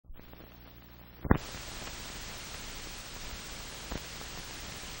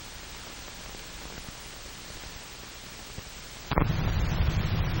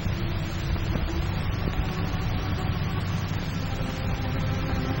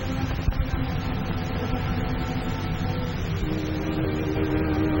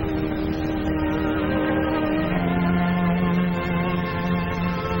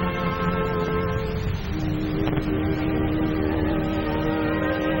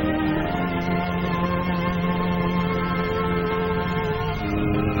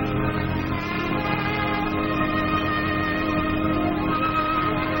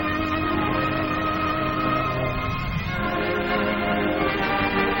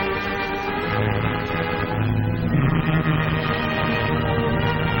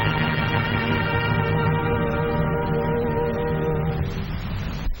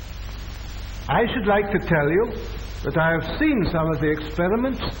I should like to tell you that I have seen some of the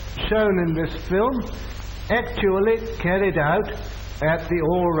experiments shown in this film actually carried out at the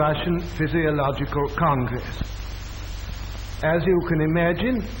All-Russian Physiological Congress. As you can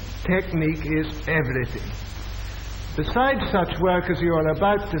imagine, technique is everything. Besides such work as you are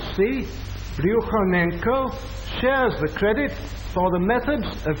about to see, Bryukhanenko shares the credit for the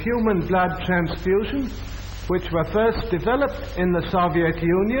methods of human blood transfusion which were first developed in the Soviet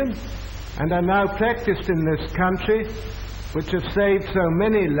Union and are now practiced in this country, which have saved so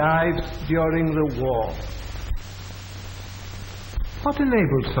many lives during the war. What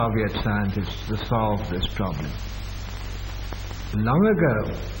enabled Soviet scientists to solve this problem? Long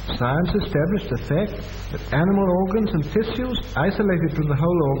ago, science established the fact that animal organs and tissues isolated from the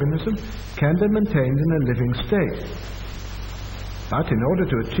whole organism can be maintained in a living state. But in order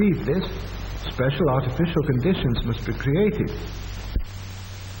to achieve this, special artificial conditions must be created.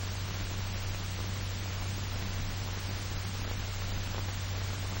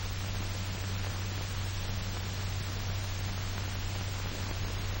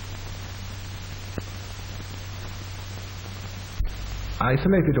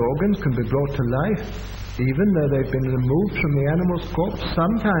 Isolated organs can be brought to life even though they've been removed from the animal's corpse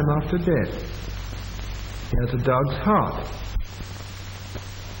some time after death. Here's a dog's heart.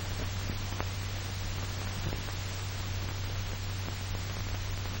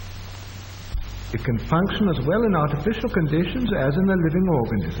 It can function as well in artificial conditions as in a living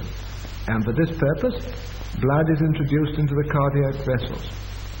organism, and for this purpose, blood is introduced into the cardiac vessels.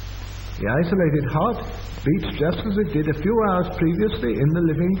 The isolated heart beats just as it did a few hours previously in the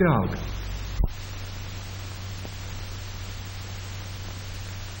living dog.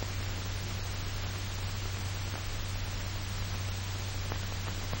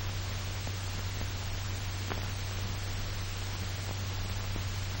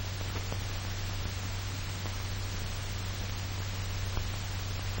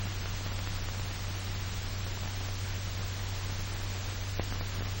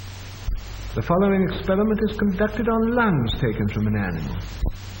 The following experiment is conducted on lungs taken from an animal.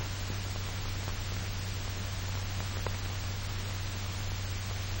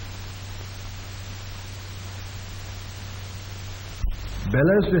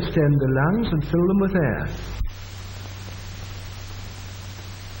 Bellows distend the lungs and fill them with air.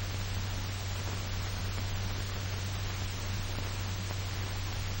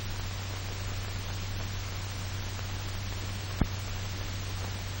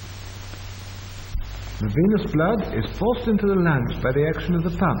 The venous blood is forced into the lungs by the action of the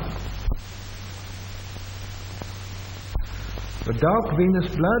pump. The dark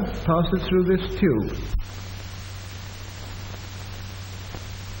venous blood passes through this tube.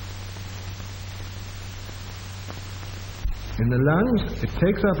 In the lungs, it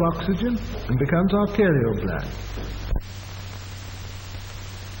takes up oxygen and becomes arterial blood.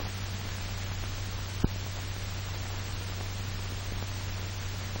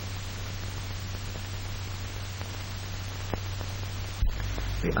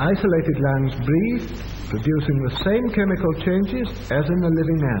 The isolated lungs breathe, producing the same chemical changes as in the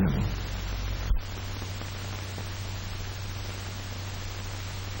living animal.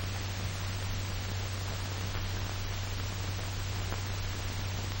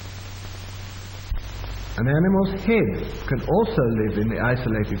 An animal's head can also live in the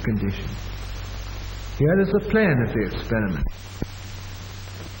isolated condition. Here is the plan of the experiment.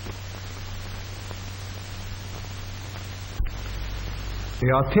 The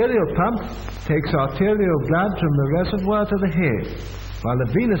arterial pump takes arterial blood from the reservoir to the head, while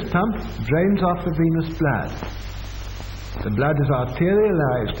the venous pump drains off the venous blood. The blood is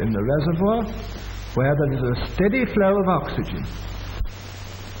arterialized in the reservoir, where there is a steady flow of oxygen.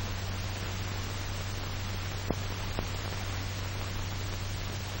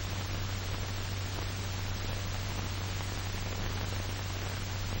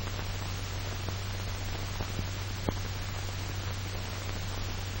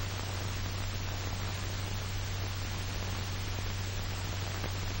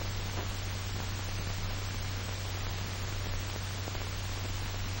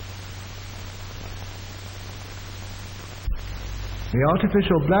 The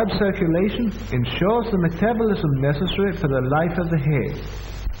artificial blood circulation ensures the metabolism necessary for the life of the head.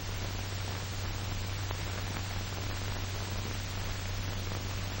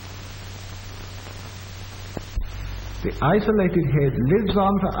 The isolated head lives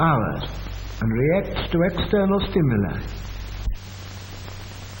on for hours and reacts to external stimuli.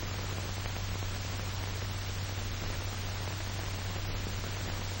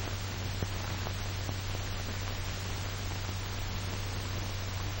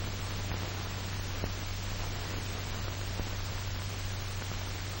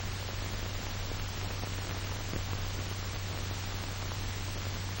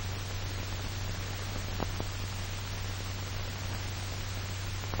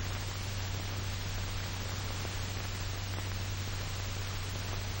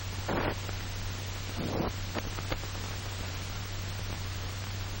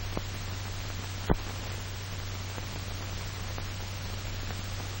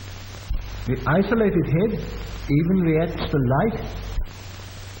 The isolated head even reacts to light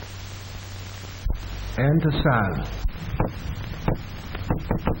and to sound.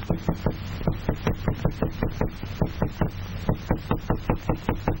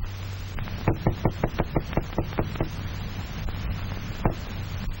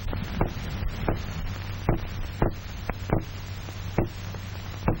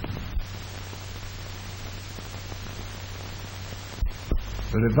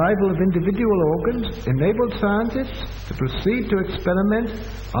 The revival of individual organs enabled scientists to proceed to experiment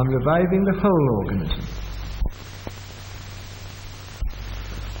on reviving the whole organism.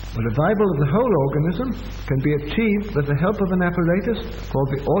 The revival of the whole organism can be achieved with the help of an apparatus called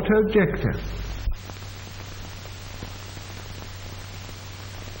the autojector.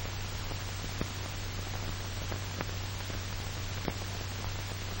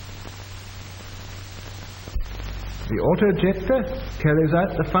 The autojector carries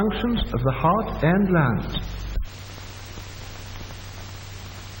out the functions of the heart and lungs.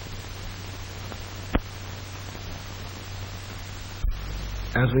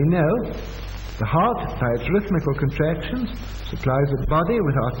 As we know, the heart, by its rhythmical contractions, supplies the body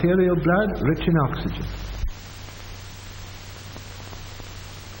with arterial blood rich in oxygen.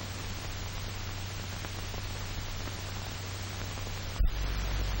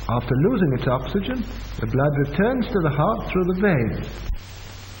 After losing its oxygen, the blood returns to the heart through the veins.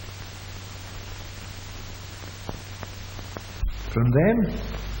 From them,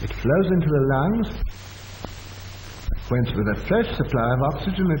 it flows into the lungs, whence with a fresh supply of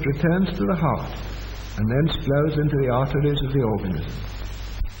oxygen it returns to the heart, and thence flows into the arteries of the organism.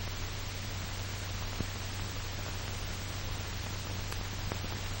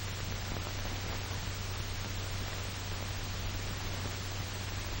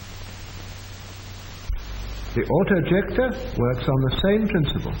 The autojector works on the same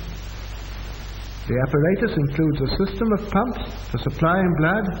principle. The apparatus includes a system of pumps for supplying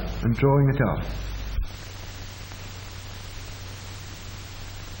blood and drawing it off.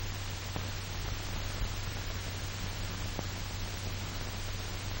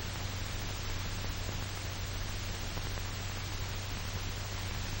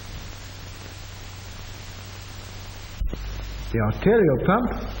 The arterial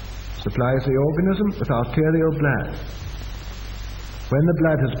pump supplies the organism with arterial blood. When the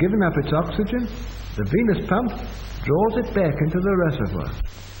blood has given up its oxygen, the venous pump draws it back into the reservoir.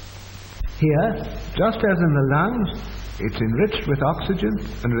 Here, just as in the lungs, it's enriched with oxygen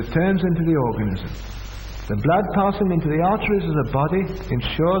and returns into the organism. The blood passing into the arteries of the body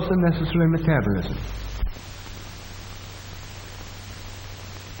ensures the necessary metabolism.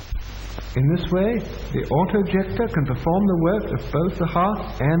 In this way, the autojector can perform the work of both the heart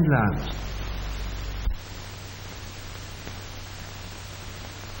and lungs.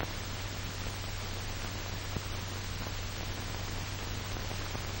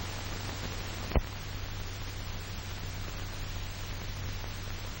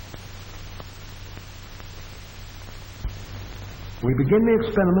 We begin the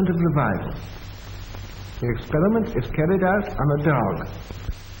experiment of revival. The experiment is carried out on a dog.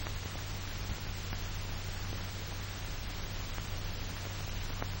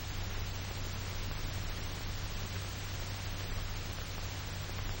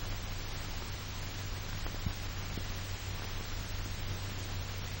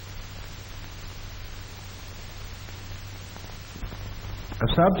 A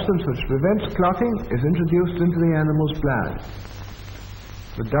substance which prevents clotting is introduced into the animal's blood.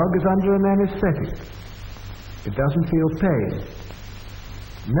 The dog is under an anesthetic. It doesn't feel pain.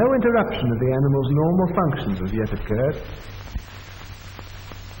 No interruption of the animal's normal functions has yet occurred.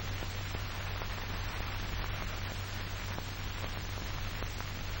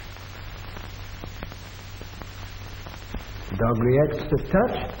 Dog reacts to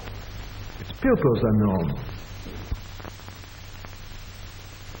touch. Its pupils are normal.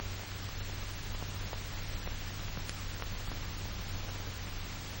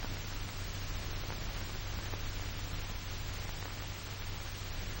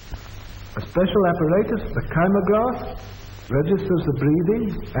 A special apparatus, the chymograph, registers the breathing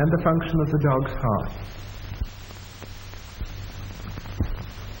and the function of the dog's heart.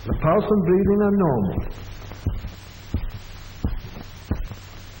 The pulse and breathing are normal.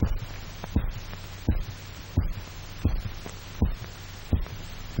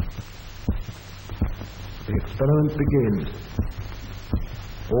 The experiment begins.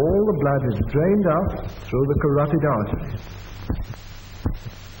 All the blood is drained out through the carotid artery.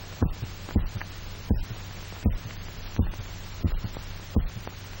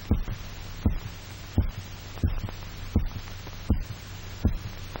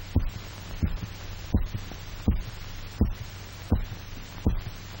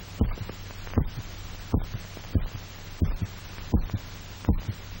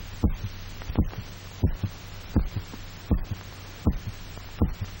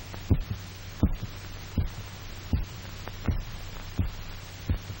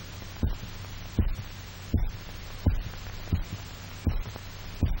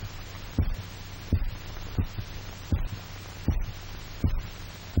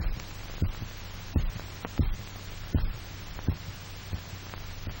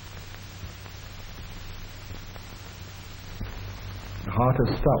 The heart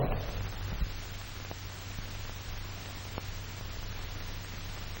has stopped.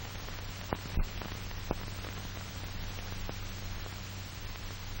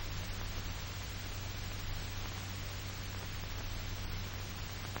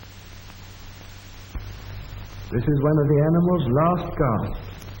 This is one of the animal's last gasps.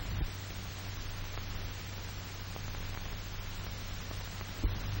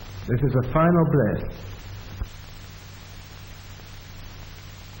 This is a final breath.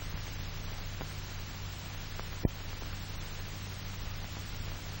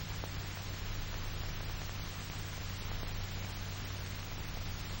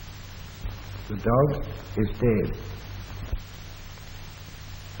 The dog is dead.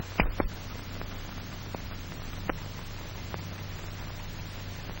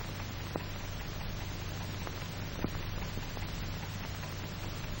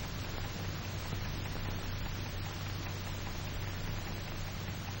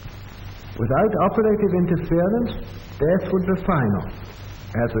 Without operative interference, death would be final,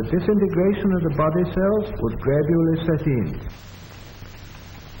 as the disintegration of the body cells would gradually set in.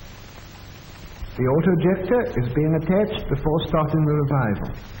 The autojector is being attached before starting the revival.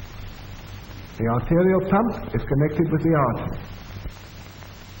 The arterial pump is connected with the artery.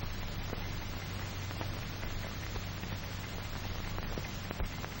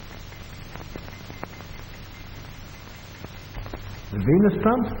 The venous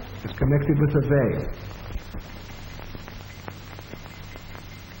pump is connected with the vein.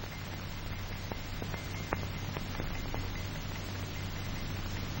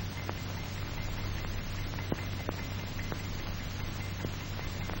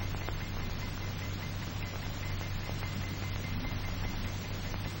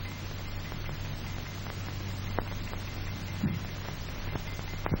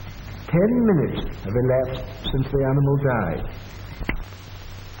 Ten minutes have elapsed since the animal died.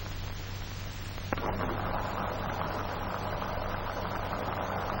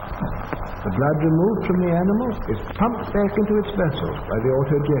 The blood removed from the animal is pumped back into its vessels by the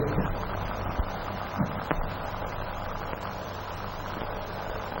autojector.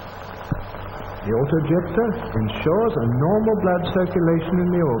 The autojector ensures a normal blood circulation in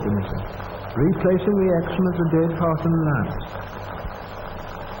the organism, replacing the action of the dead heart and lungs.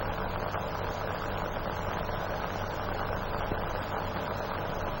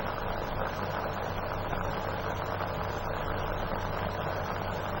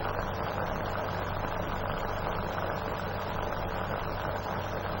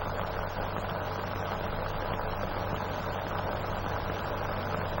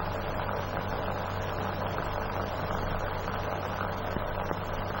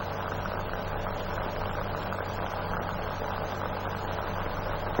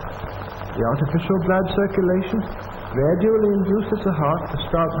 The artificial blood circulation gradually induces the heart to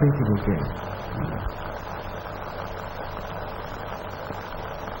start beating again.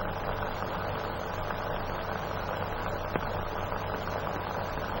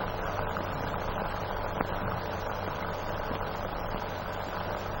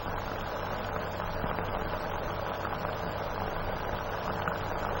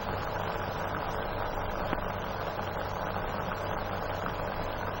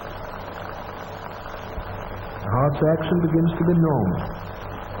 heart's action begins to be normal.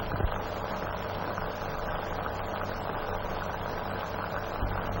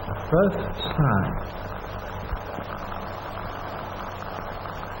 First sign.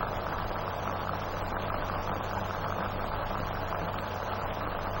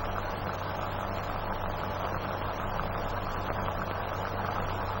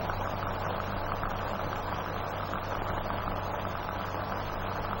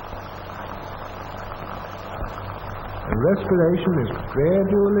 Respiration is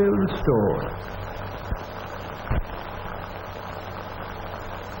gradually restored.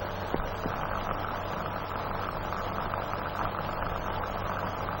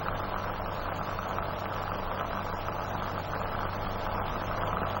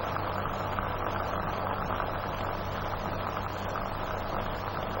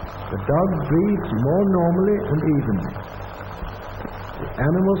 The dog breathes more normally and evenly. The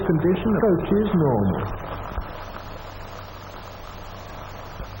animal's condition approaches normal.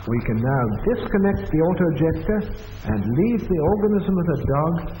 We can now disconnect the auto-ejector and leave the organism of the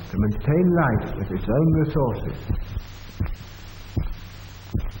dog to maintain life with its own resources.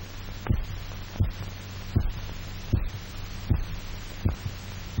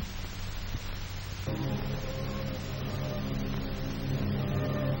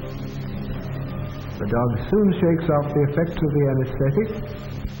 The dog soon shakes off the effects of the anesthetic.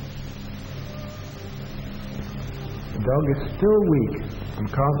 The dog is still weak and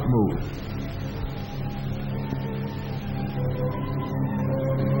can't move.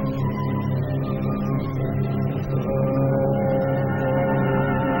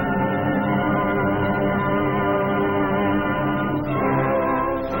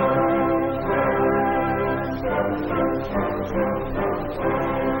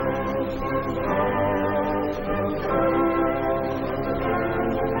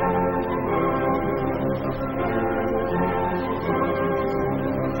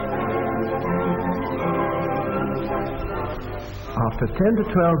 After 10 to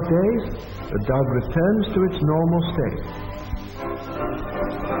 12 days, the dog returns to its normal state.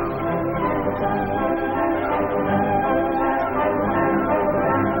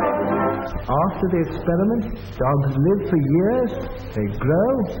 After the experiment, dogs live for years, they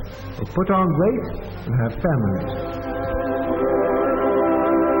grow, they put on weight, and have families.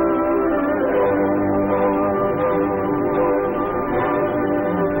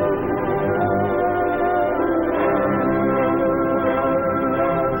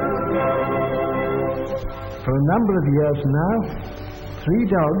 For a number of years now, 3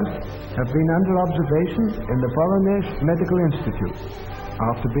 dogs have been under observation in the Voronezh Medical Institute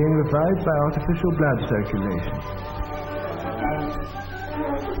after being revived by artificial blood circulation.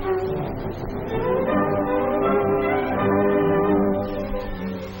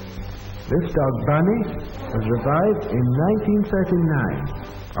 This dog, Bunny, was revived in 1939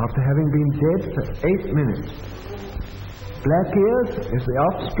 after having been dead for 8 minutes. Black Ears is the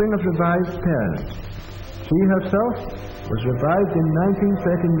offspring of revived parents. She herself was revived in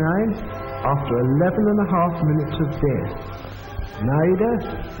 1939 after 11.5 minutes of death. Naida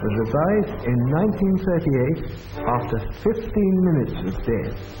was revived in 1938 after 15 minutes of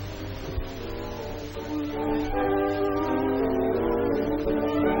death.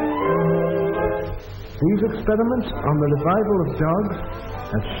 These experiments on the revival of dogs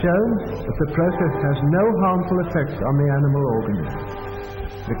have shown that the process has no harmful effect on the animal organism.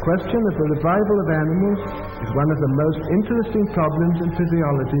 The question of the revival of animals is one of the most interesting problems in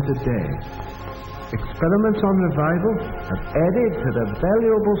physiology today. Experiments on revival have added to the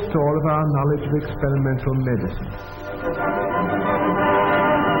valuable store of our knowledge of experimental medicine.